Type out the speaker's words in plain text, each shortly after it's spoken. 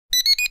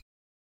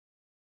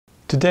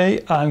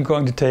Today I'm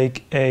going to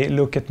take a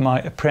look at my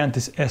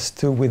Apprentice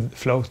S2 with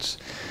floats.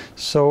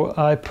 So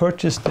I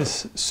purchased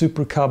this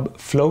Super Cub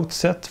float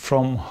set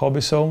from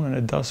Hobbyzone, and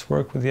it does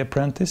work with the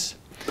Apprentice.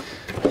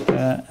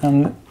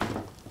 And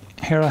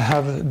here I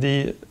have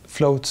the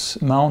floats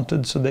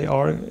mounted, so they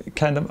are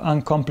kind of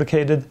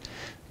uncomplicated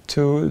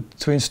to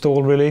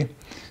install really.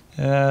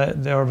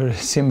 They are very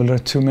similar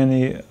to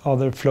many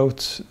other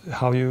floats,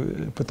 how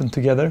you put them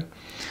together.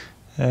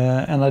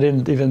 And I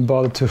didn't even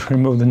bother to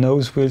remove the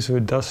nose wheel, so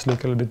it does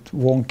look a little bit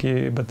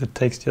wonky, but it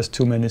takes just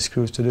too many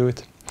screws to do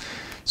it.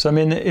 So I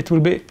mean, it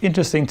will be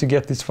interesting to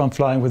get this one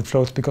flying with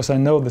floats, because I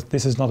know that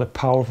this is not a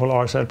powerful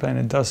RC airplane.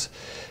 It does,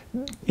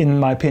 in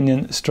my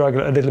opinion,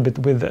 struggle a little bit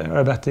with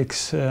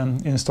aerobatics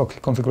in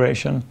stock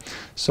configuration.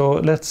 So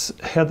let's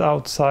head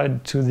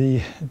outside to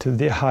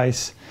the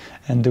highs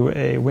and do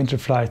a winter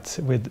flight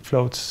with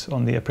floats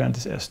on the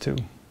Apprentice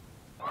S2.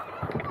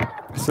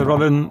 It's a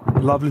rather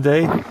lovely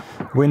day,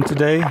 winter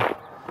day,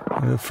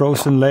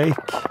 frozen lake,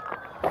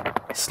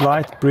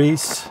 slight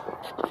breeze,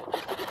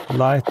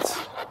 light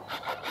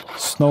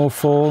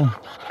snowfall,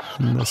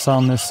 and the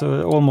sun is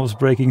almost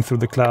breaking through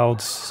the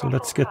clouds. So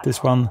let's get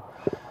this one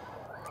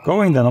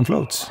going then on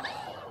floats.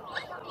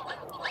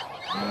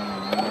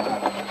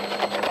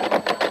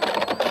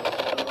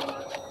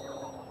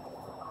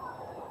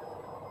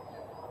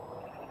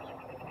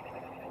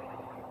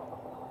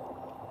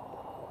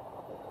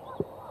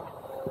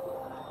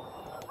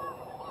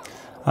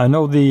 I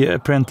know the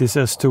Apprentice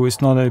S2 is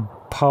not a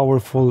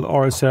powerful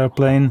RC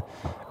airplane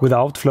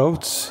without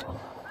floats,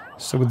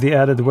 so with the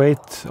added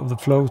weight of the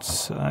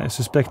floats I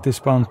suspect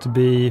this one to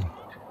be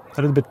a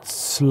little bit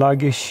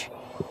sluggish.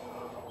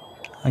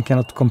 I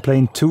cannot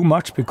complain too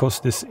much because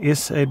this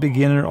is a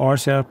beginner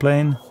RC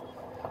airplane,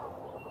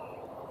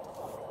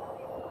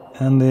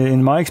 and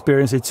in my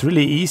experience it's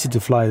really easy to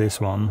fly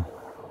this one.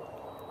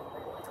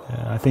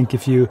 I think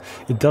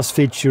it does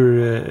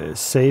feature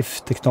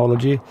safe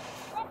technology,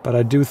 but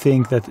I do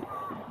think that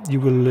you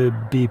will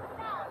be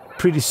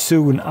pretty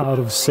soon out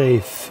of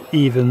safe,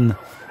 even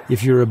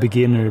if you're a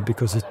beginner,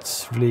 because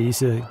it's really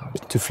easy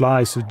to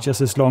fly. So just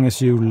as long as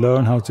you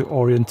learn how to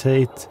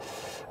orientate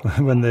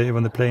when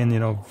the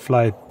plane,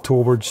 fly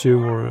towards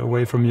you or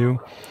away from you,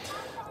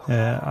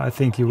 I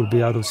think you will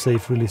be out of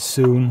safe really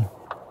soon.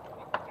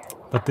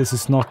 But this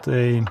is not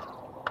a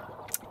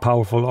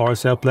powerful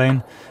RC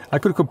airplane. I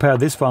could compare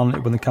this one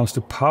when it comes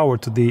to power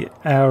to the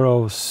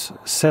Arrows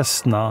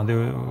Cessna, the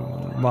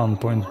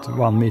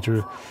 1.1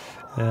 meter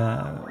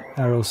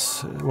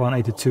Arrows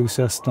 182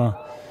 Cessna.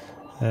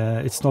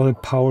 It's not a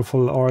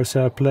powerful RC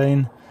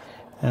airplane,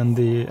 and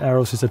the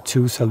Arrows is a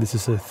 2-cell, this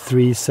is a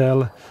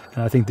 3-cell,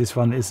 and I think this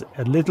one is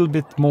a little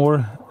bit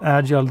more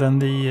agile than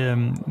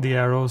the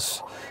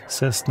Arrows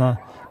Cessna,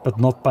 but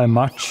not by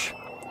much.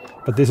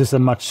 But this is a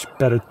much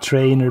better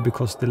trainer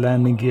because the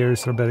landing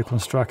gears are better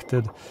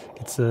constructed.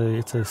 It's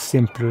a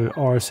simpler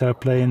RC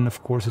airplane.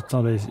 Of course, it's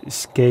not a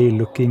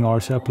scale-looking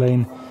RC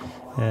airplane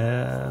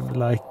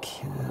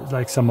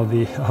like some of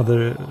the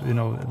other,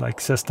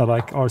 like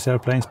Cessna-like RC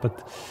airplanes.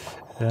 But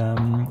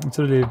it's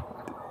a really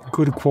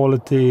good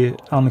quality,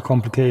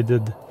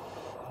 uncomplicated,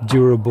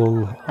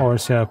 durable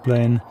RC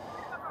airplane.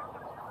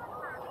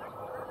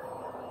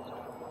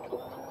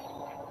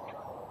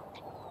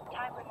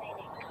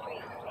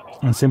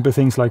 And simple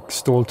things like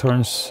stall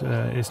turns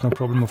is no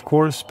problem, of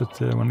course,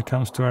 but when it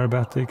comes to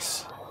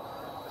aerobatics,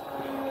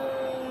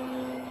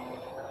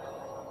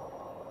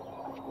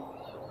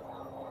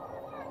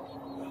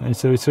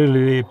 it's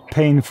really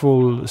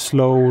painful,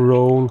 slow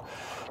roll.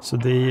 So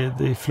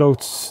the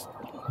floats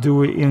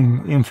do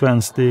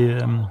influence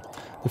the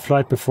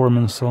flight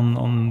performance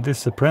on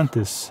this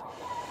Apprentice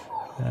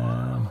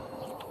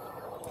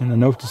in a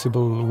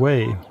noticeable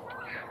way.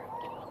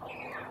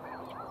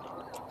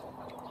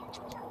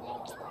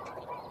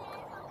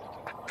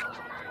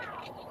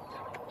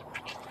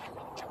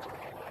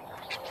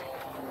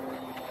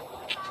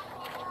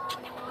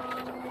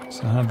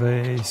 So I have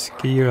a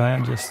skier I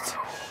am just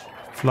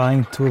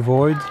flying to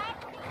avoid,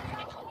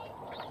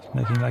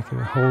 making like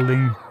a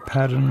holding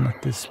pattern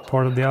at this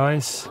part of the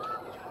ice.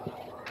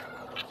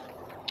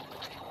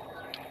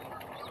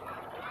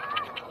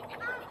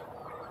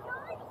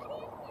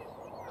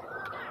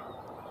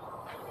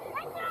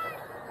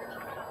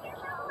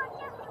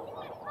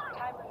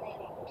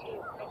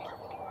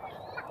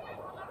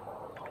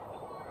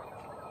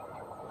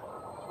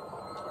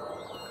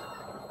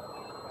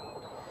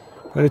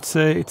 But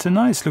it's a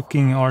nice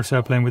looking RC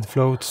airplane with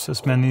floats,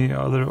 as many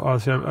other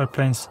RC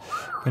airplanes.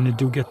 When you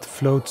do get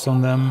floats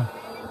on them,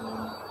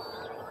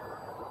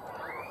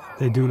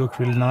 they do look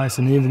really nice.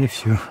 And even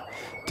if you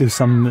do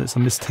some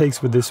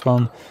mistakes with this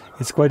one,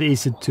 it's quite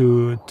easy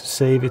to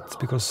save it,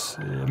 because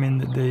I mean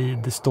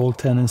the stall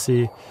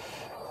tendency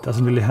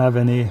doesn't really have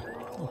any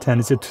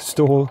tendency to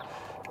stall.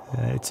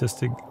 It's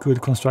just a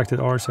good constructed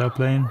RC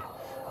airplane.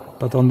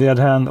 But on the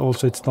other hand,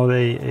 also it's not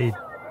a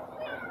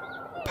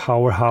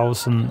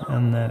powerhouse and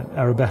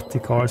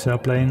aerobatic RC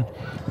airplane,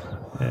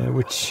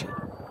 which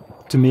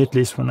to me at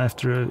least, when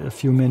after a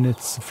few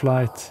minutes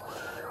flight,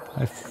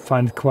 I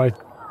find it quite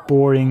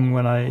boring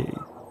when I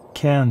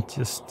can't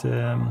just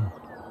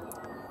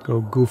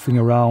go goofing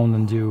around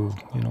and do,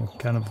 you know,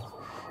 kind of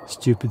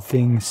stupid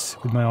things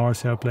with my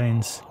RC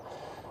airplanes.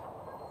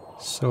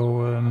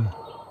 So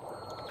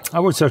I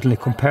would certainly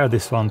compare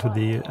this one to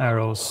the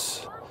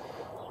Arrows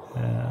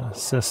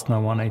Cessna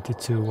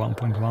 182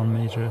 1.1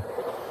 meter.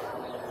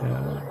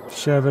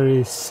 Share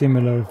very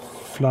similar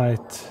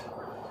flight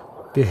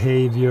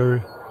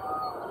behavior.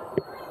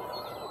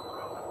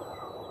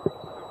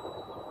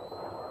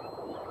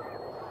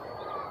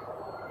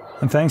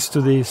 And thanks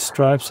to the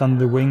stripes under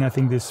the wing, I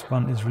think this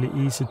one is really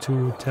easy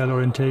to tell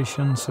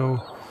orientation. So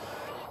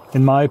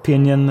in my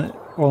opinion,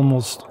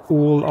 almost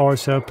all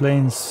RC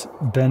airplanes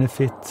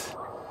benefit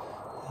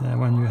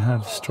when you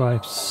have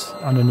stripes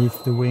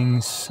underneath the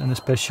wings, and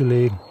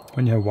especially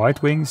when you have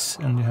white wings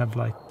and you have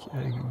like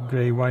a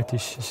grey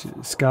whitish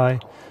sky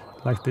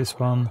like this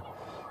one.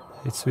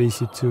 It's so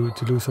easy to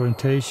lose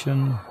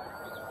orientation,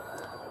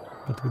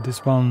 but with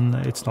this one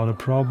it's not a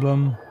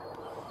problem.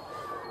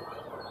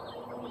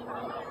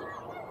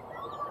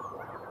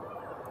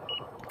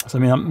 So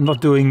I mean, I'm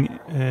not doing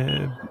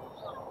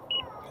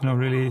you know,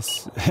 really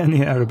any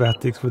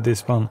aerobatics with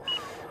this one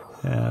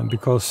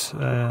because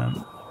I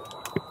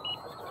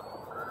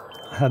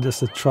had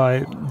just a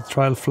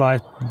trial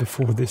flight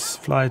before this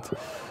flight,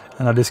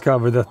 and I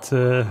discovered that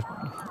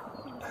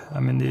I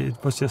mean,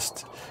 it was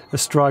just a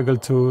struggle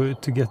to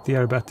get the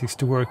aerobatics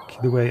to work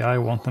the way I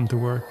want them to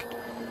work.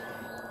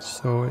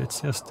 So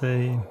it's just a,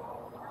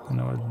 you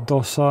know, a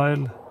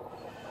docile,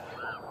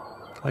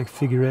 like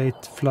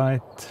figure-8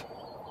 flight.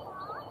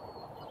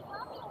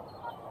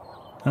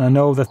 And I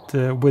know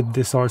that with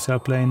this RC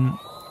airplane,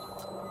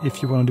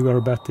 if you want to do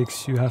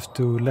aerobatics, you have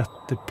to let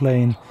the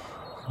plane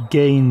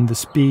gain the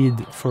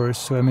speed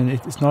first. So I mean,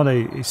 it's not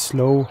a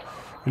slow,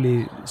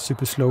 really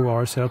super slow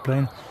RC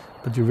airplane,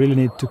 but you really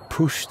need to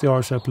push the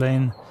RC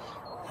airplane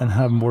and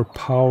have more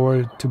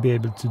power to be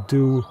able to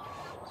do,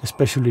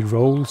 especially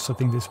rolls. I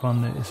think this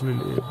one is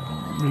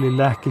really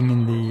lacking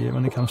in the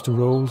when it comes to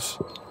rolls.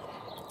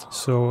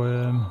 So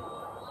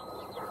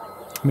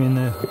I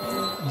mean,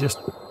 just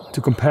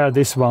to compare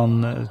this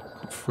one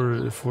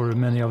for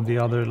many of the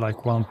other like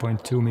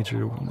 1.2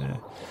 meter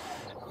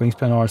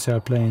wingspan RC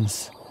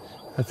airplanes,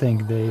 I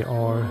think they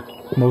are,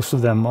 most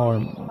of them are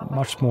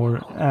much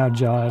more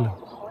agile.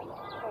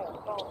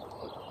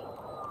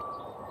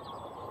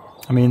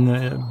 I mean,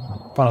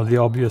 one of the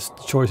obvious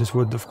choices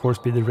would of course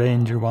be the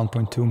Ranger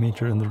 1.2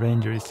 meter, and the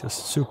Ranger is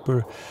just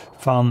super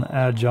fun,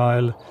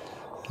 agile,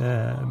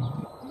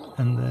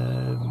 and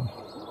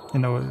you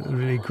know, a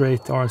really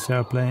great RC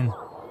airplane.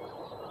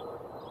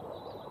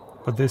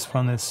 But this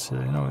one is,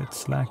 you know,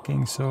 it's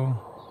lacking, so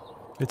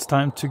it's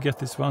time to get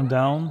this one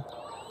down.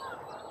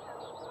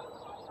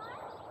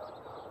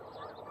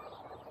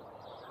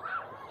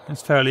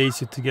 It's fairly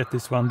easy to get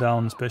this one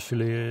down,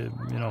 especially,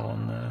 you know,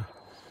 on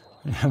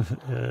you have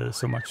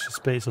so much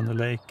space on the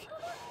lake.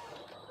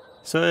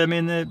 So I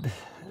mean, I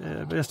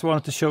just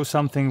wanted to show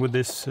something with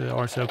this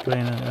RC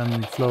airplane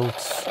and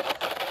floats.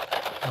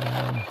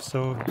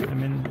 So I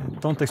mean,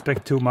 don't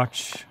expect too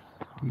much,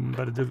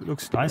 but it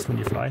looks nice when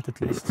you fly it at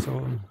least.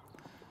 So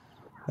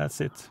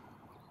that's it.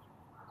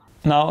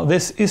 Now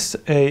this is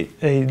a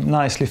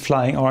nicely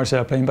flying RC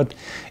airplane, but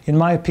in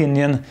my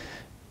opinion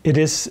it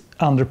is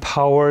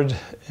underpowered,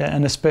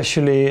 and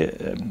especially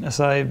as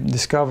I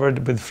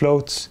discovered with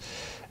floats,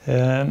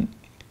 in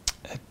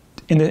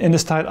the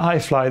style I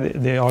fly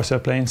the RC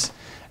airplanes,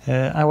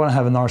 I want to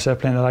have an RC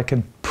airplane that I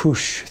can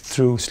push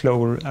through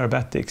slower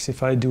aerobatics.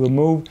 If I do a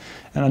move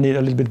and I need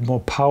a little bit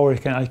more power,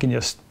 I can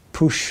just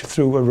push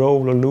through a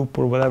roll or loop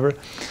or whatever,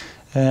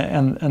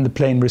 and the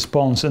plane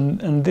responds.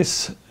 And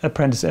this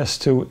Apprentice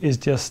S2 is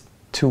just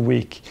too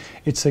weak.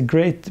 It's a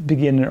great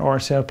beginner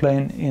RC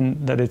airplane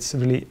in that it's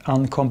really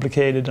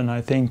uncomplicated, and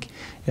I think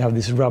you have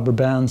these rubber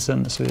bands,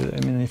 and so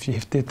I mean, if you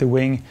hit the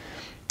wing,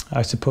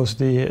 I suppose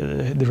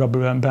the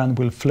rubber band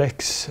will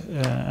flex,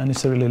 and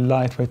it's a really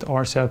lightweight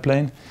RC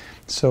airplane.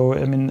 So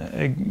I mean,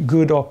 a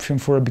good option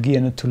for a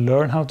beginner to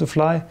learn how to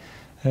fly.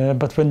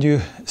 But when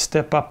you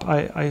step up,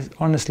 I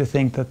honestly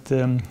think that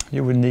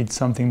you will need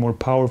something more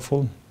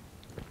powerful.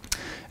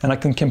 And I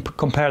can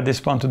compare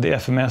this one to the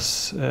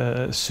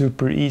FMS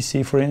Super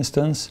Easy, for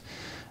instance,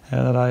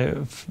 that I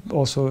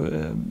also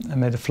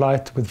made a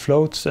flight with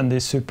floats, and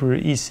this Super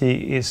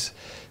Easy is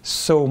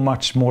so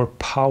much more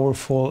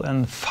powerful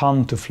and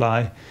fun to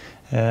fly.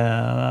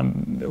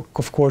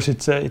 Of course,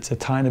 it's a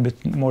tiny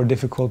bit more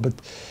difficult, but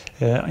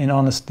in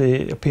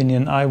honestly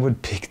opinion, I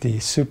would pick the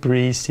Super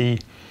Easy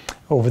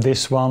over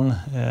this one.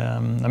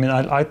 I mean,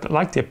 I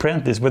like the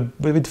Apprentice, but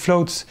with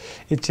floats,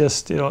 it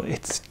just, you know,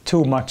 it's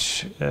too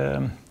much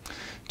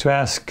to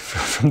ask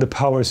from the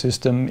power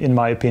system, in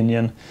my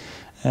opinion.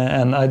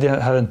 And I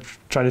haven't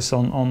tried this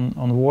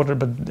on water,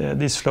 but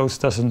this floats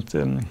doesn't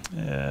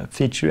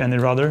feature any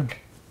rudder,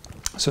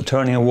 so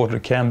turning on water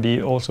can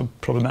be also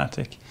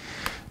problematic.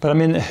 But I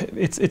mean,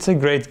 it's a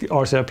great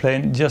RC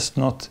airplane, just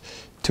not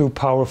too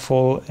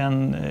powerful,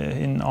 and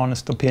in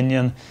honest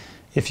opinion,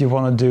 if you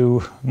want to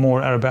do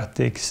more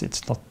aerobatics,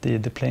 it's not the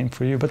plane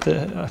for you. But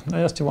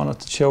I just wanted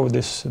to show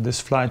this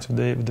flight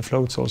with the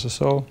floats also.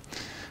 So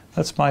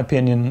that's my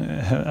opinion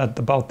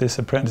about this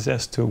Apprentice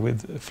S2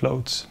 with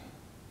floats.